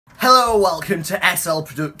Hello, welcome to SL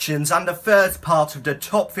Productions and the first part of the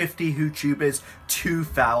Top 50 WhoTubers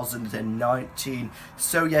 2019.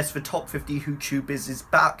 So yes, the Top 50 WhoTubers is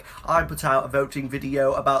back. I put out a voting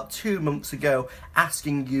video about 2 months ago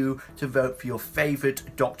asking you to vote for your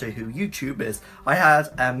favourite Doctor Who YouTubers. I had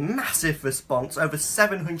a massive response. Over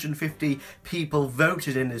 750 people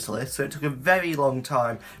voted in this list, so it took a very long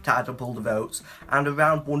time to add up all the votes, and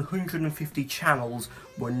around 150 channels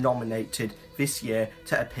were nominated this year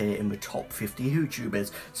to appear in the top 50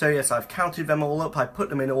 WhoTubers. So yes, I've counted them all up, I've put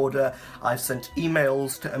them in order, I've sent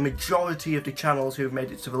emails to a majority of the channels who have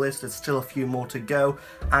made it to the list. There's still a few more to go,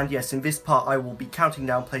 and yes, in this part I will be counting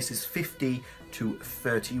down places 50 to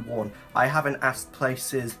 31. I haven't asked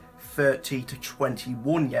places 30 to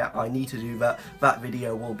 21 yet. I need to do that. That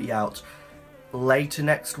video will be out later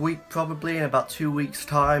next week, probably in about 2 weeks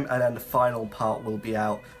time, and then the final part will be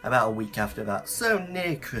out about a week after that, so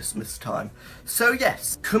near Christmas time. So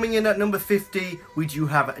yes, coming in at number 50 we do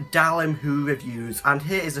have Dalim Who Reviews, and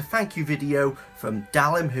here is a thank you video from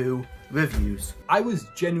Dalim Who Reviews. I was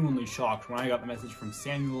genuinely shocked when I got the message from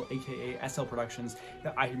Samuel, aka SL Productions,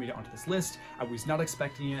 that I had made it onto this list. I was not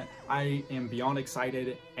expecting it. I am beyond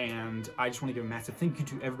excited, and I just want to give a massive thank you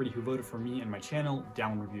to everybody who voted for me and my channel,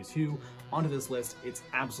 Dalim Reviews Who, onto this list. It's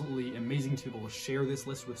absolutely amazing to be able to share this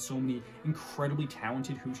list with so many incredibly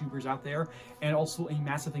talented WhoTubers out there, and also a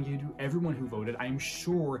massive thank you to everyone who voted. I am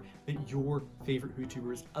sure that your favorite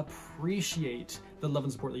WhoTubers appreciate the love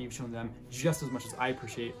and support that you've shown them just as much as I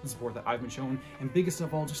appreciate the support that I've been shown. And biggest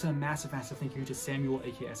of all, just a massive thank you to Samuel,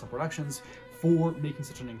 aka SL Productions, for making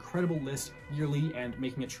such an incredible list yearly and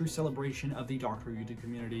making a true celebration of the Doctor Who YouTube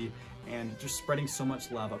community and just spreading so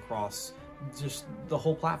much love across just the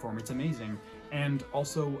whole platform. It's amazing. And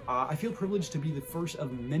also, I feel privileged to be the first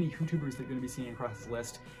of many WhoTubers that you're going to be seeing across this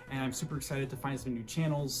list, and I'm super excited to find some new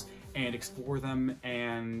channels and explore them,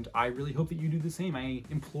 and I really hope that you do the same. I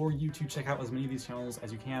implore you to check out as many of these channels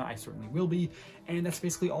as you can. I certainly will be, and that's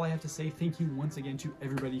basically all I have to say. Thank you once again to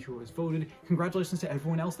everybody who has voted. Congratulations to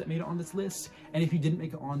everyone else that made it on this list, and if you didn't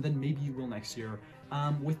make it on, then maybe you will next year.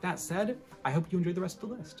 With that said, I hope you enjoyed the rest of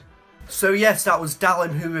the list. So yes, that was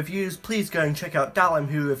Dalim Who Reviews. Please go and check out Dalim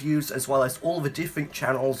Who Reviews as well as all the different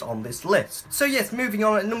channels on this list. So yes, moving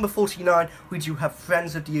on, at number 49 we do have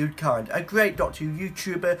Friends of the Humankind, a great Doctor Who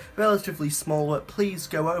YouTuber, relatively small, but please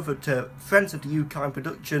go over to Friends of the Humankind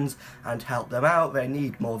Productions and help them out. They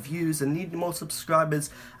need more views and need more subscribers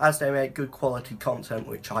as they make good quality content,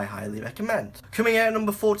 which I highly recommend. Coming out at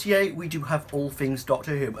number 48 we do have All Things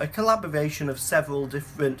Doctor Who, a collaboration of several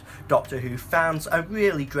different Doctor Who fans, a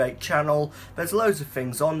really great channel. There's loads of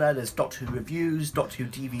things on there. There's Doctor Who reviews, Doctor Who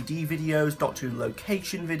DVD videos, Doctor Who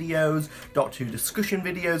location videos, Doctor Who discussion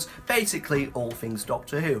videos, basically all things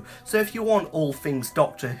Doctor Who. So if you want all things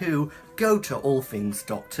Doctor Who, go to All Things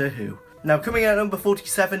Doctor Who. Now coming out at number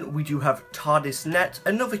 47 we do have TARDIS.net,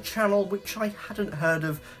 another channel which I hadn't heard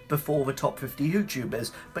of before the top 50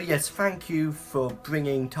 WhoTubers, but yes, thank you for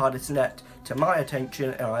bringing TARDIS.net to my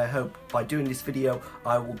attention, and I hope by doing this video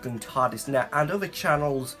I will bring TARDIS.net and other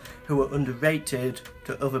channels who are underrated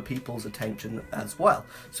to other people's attention as well.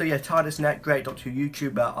 So yeah, TARDIS.net, great Doctor Who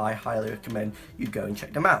YouTuber, I highly recommend you go and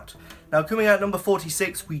check them out. Now coming out at number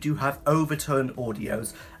 46 we do have Overturn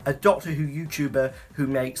Audios, a Doctor Who YouTuber who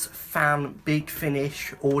makes fan Big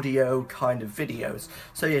Finish audio kind of videos.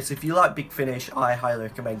 So yes, if you like Big Finish, I highly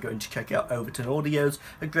recommend going to check out Overturn Audios,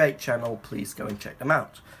 a great channel, please go and check them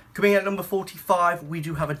out. Coming at number 45, we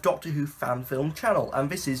do have a Doctor Who fan film channel, and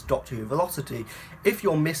this is Doctor Who Velocity. If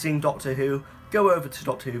you're missing Doctor Who, go over to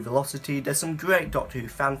Doctor Who Velocity. There's some great Doctor Who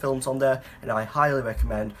fan films on there, and I highly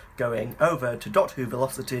recommend going over to Doctor Who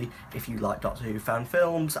Velocity if you like Doctor Who fan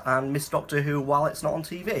films and miss Doctor Who while it's not on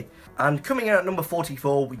TV. And coming in at number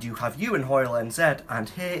 44, we do have Ewan Hoyle NZ, and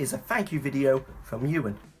here is a thank you video from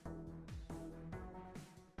Ewan.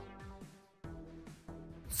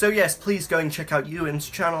 So yes, please go and check out Ewan's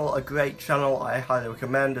channel, a great channel I highly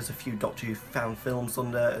recommend. There's a few Doctor Who fan films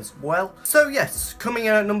on there as well. So yes, coming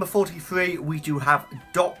in at number 43 we do have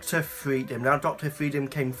Dr. Freedom. Now Dr. Freedom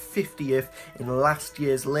came 50th in last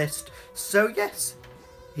year's list, so yes,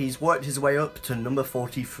 he's worked his way up to number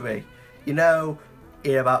 43. You know,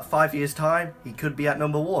 in about 5 years time he could be at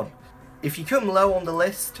number 1. If you come low on the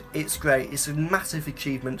list, it's great. It's a massive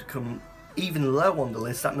achievement to come even low on the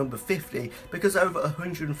list at number 50, because over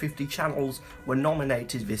 150 channels were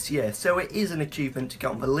nominated this year, so it is an achievement to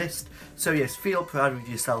get on the list. So yes, feel proud of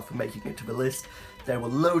yourself for making it to the list. there were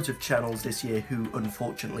loads of channels this year who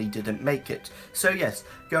unfortunately didn't make it. So yes,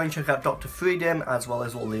 go and check out Dr. Freedom as well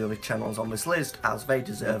as all the other channels on this list, as they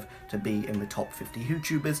deserve to be in the top 50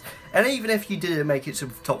 YouTubers. And even if you didn't make it to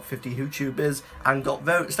the top 50 YouTubers and got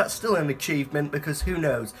votes, that's still an achievement, because who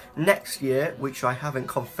knows, next year, which I haven't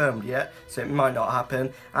confirmed yet, so it might not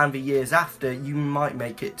happen, and the years after, you might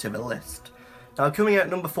make it to the list. Now, coming out at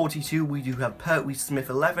number 42, we do have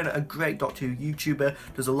PertweeSmith11, a great Doctor Who YouTuber,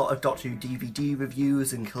 does a lot of Doctor Who DVD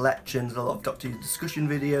reviews and collections, a lot of Doctor Who discussion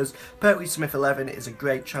videos. PertweeSmith11 is a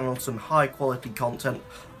great channel, some high quality content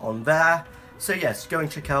on there. So yes, go and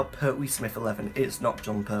check out PertweeSmith11. It's not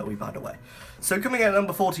John Pertwee, by the way. So coming out at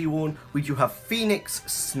number 41, we do have Phoenix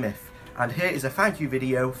Smith, and here is a thank you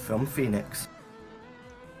video from Phoenix.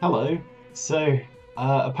 Hello. So,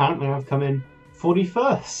 apparently I've come in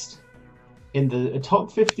 41st. In the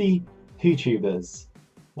top 50 YouTubers.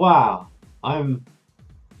 Wow, I'm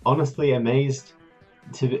honestly amazed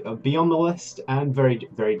to be on the list and very,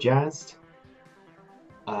 very jazzed.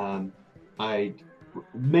 I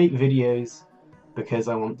make videos because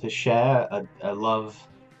I want to share a love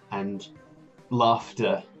and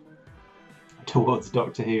laughter towards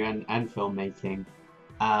Doctor Who and filmmaking.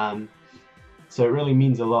 So it really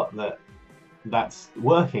means a lot that that's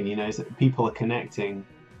working, you know, so people are connecting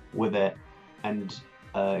with it and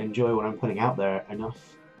enjoy what I'm putting out there enough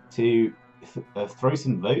to throw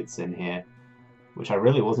some votes in here, which I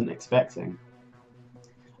really wasn't expecting.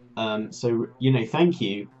 So, you know, thank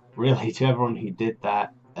you really to everyone who did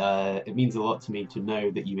that. It means a lot to me to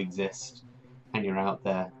know that you exist and you're out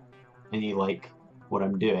there and you like what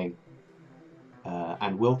I'm doing,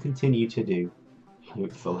 and will continue to do,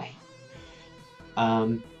 hopefully.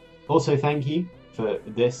 Also, thank you for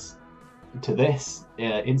this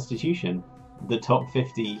institution. The top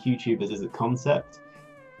 50 YouTubers as a concept,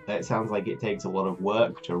 it sounds like it takes a lot of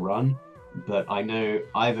work to run, but I know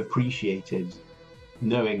I've appreciated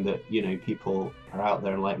knowing that, you know, people are out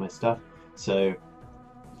there and like my stuff, so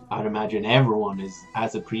I'd imagine everyone is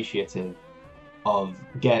as appreciative of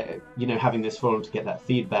having this forum to get that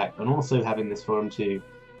feedback, and also having this forum to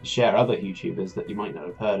share other YouTubers that you might not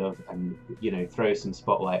have heard of, and, you know, throw some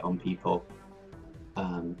spotlight on people.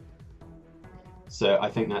 So I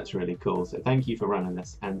think that's really cool. So thank you for running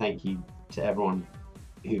this, and thank you to everyone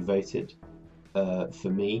who voted for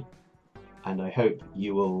me. And I hope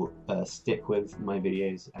you will stick with my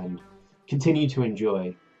videos and continue to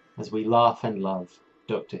enjoy as we laugh and love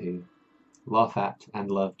Doctor Who. Laugh at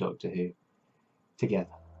and love Doctor Who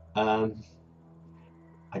together. I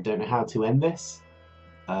don't know how to end this.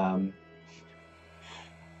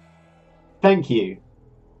 Thank you,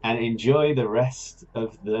 and enjoy the rest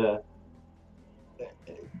of the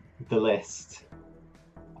list.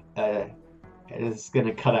 It's going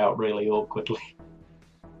to cut out really awkwardly.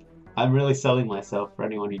 I'm really selling myself for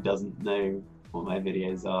anyone who doesn't know what my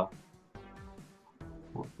videos are.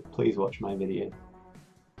 Please watch my video.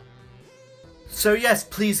 So yes,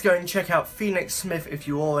 please go and check out Phoenix Smith if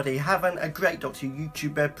you already haven't. A great Doctor Who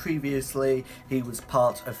YouTuber. Previously, he was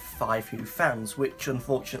part of 5 Who Fans, which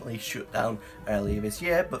unfortunately shut down earlier this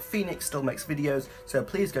year, but Phoenix still makes videos, so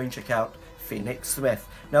please go and check out Phoenix Smith.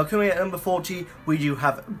 Now, coming at number 40, we do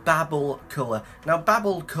have Babble Colour. Now,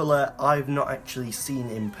 Babble Colour I've not actually seen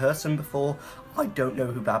in person before. I don't know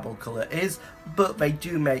who Babble Colour is, but they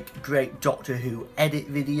do make great Doctor Who edit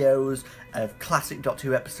videos of classic Doctor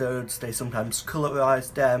Who episodes. They sometimes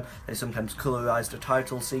colorise them, they sometimes colorise the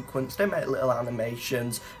title sequence, they make little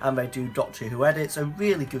animations, and they do Doctor Who edits. A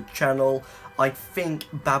really good channel. I think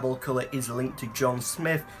Babble Colour is linked to John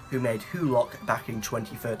Smith, who made Wholock back in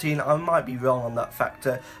 2013. I might be wrong on that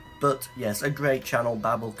factor, but yes, a great channel,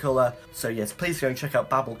 Babble Colour. So yes, please go and check out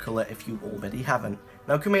Babble Colour if you already haven't.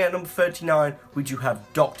 Now, coming at number 39, we do have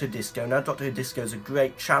Dr. Disco. Now, Dr. Disco is a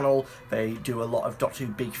great channel. They do a lot of Doctor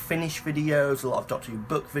Who Big Finish videos, a lot of Doctor Who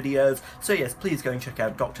book videos. So yes, please go and check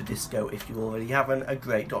out Dr. Disco if you already haven't. A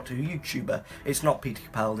great Doctor Who YouTuber. It's not Peter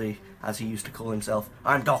Capaldi, as he used to call himself.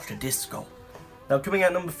 I'm Dr. Disco. Now, coming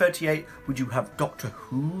at number 38, we do have Doctor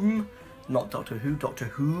Whom. Not Doctor Who, Doctor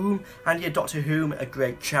Whom. And yeah, Doctor Whom, a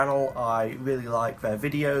great channel. I really like their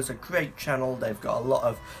videos, a great channel. They've got a lot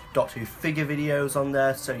of Doctor Who figure videos on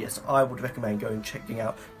there, so yes, I would recommend going and checking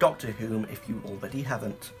out Doctor Whom if you already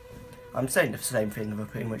haven't. I'm saying the same thing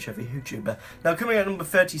of pretty much every YouTuber. Now, coming at number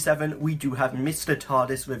 37, we do have Mr.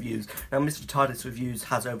 TARDIS Reviews. Now, Mr. TARDIS Reviews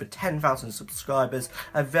has over 10,000 subscribers,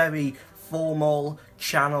 a very informal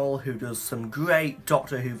channel who does some great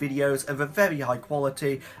Doctor Who videos of a very high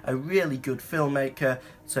quality, a really good filmmaker.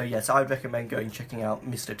 So yes, I'd recommend going and checking out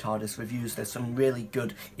Mr. TARDIS Reviews. There's some really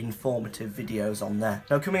good informative videos on there.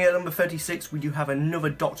 Now coming at number 36, we do have another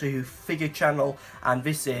Doctor Who figure channel, and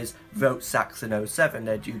this is Vote Saxon 07.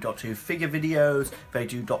 They do Doctor Who figure videos, they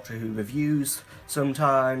do Doctor Who reviews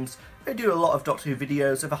sometimes. They do a lot of Doctor Who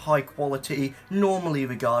videos of a high quality, normally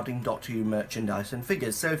regarding Doctor Who merchandise and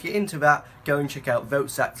figures. So if you're into that, go and check out Vote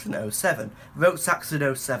Saxon 07. Vote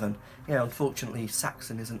Saxon 07. Yeah, unfortunately,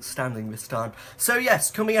 Saxon isn't standing this time. So yes,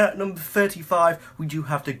 coming out at number 35, we do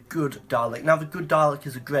have The Good Dalek. Now, The Good Dalek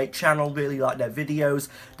is a great channel, really like their videos.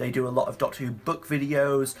 They do a lot of Doctor Who book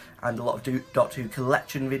videos and a lot of Doctor Who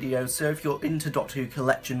collection videos. So if you're into Doctor Who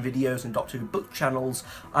collection videos and Doctor Who book channels,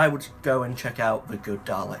 I would go and check out The Good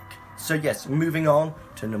Dalek. So yes, moving on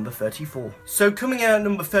to number 34. So coming out at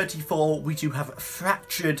number 34, we do have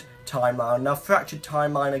Fractured Timeline. Now Fractured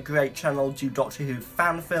Timeline, a great channel, do Doctor Who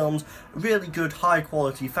fan films, really good high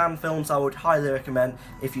quality fan films. I would highly recommend,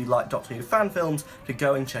 if you like Doctor Who fan films, to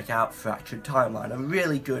go and check out Fractured Timeline. A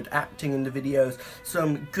really good acting in the videos,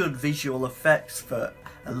 some good visual effects for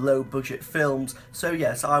low budget films. So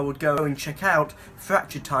yes, I would go and check out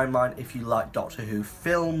Fractured Timeline if you like Doctor Who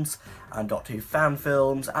films and Doctor Who fan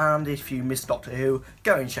films, and if you miss Doctor Who,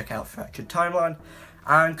 go and check out Fractured Timeline.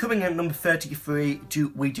 And coming in at number 33,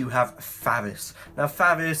 we do have Faris. Now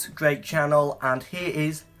Faris, great channel, and here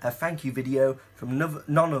is a thank you video from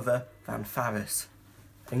none other than Faris.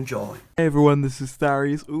 Enjoy. Hey everyone, this is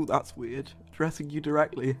Tharis. Ooh, that's weird, addressing you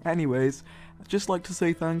directly. Anyways, I'd just like to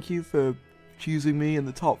say thank you for choosing me in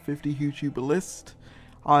the top 50 YouTuber list.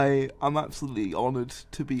 I'm absolutely honoured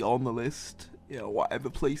to be on the list, you know, whatever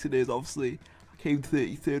place it is. Obviously I came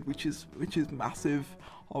 33rd, which is massive.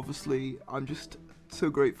 Obviously I'm just so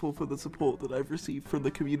grateful for the support that I've received from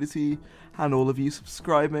the community and all of you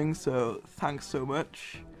subscribing, so thanks so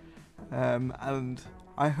much, and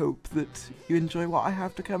I hope that you enjoy what I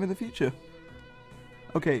have to come in the future.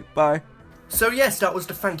 Okay, bye. So yes, that was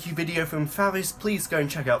the thank you video from Faris. Please go and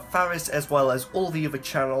check out Faris as well as all the other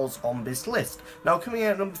channels on this list. Now coming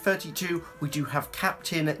out at number 32, we do have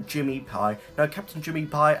Captain Jimmy Pie. Now Captain Jimmy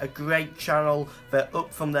Pie, a great channel. They're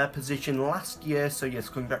up from their position last year, so yes,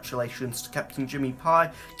 congratulations to Captain Jimmy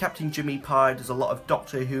Pie. Captain Jimmy Pie does a lot of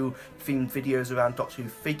Doctor Who themed videos around Doctor Who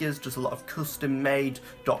figures, does a lot of custom made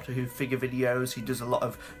Doctor Who figure videos. He does a lot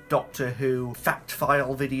of Doctor Who fact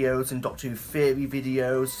file videos and Doctor Who theory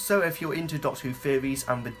videos. So if you're into Doctor Who theories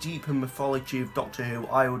and the deeper mythology of Doctor Who,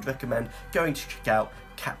 I would recommend going to check out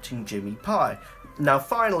Captain Jimmy Pie. Now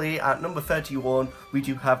finally, at number 31, we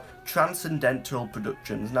do have Transcendental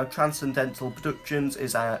Productions. Now Transcendental Productions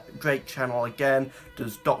is a great channel again,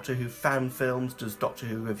 does Doctor Who fan films, does Doctor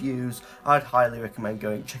Who reviews. I'd highly recommend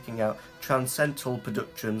going and checking out Transcendental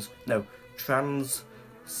Productions. No,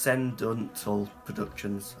 Transcendental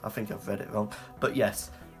Productions. I think I've read it wrong, but yes,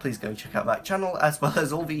 please go and check out that channel as well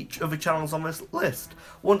as all the other channels on this list.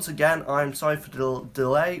 Once again, I'm sorry for the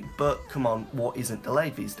delay, but come on, what isn't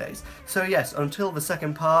delayed these days? So yes, until the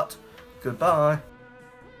second part, goodbye.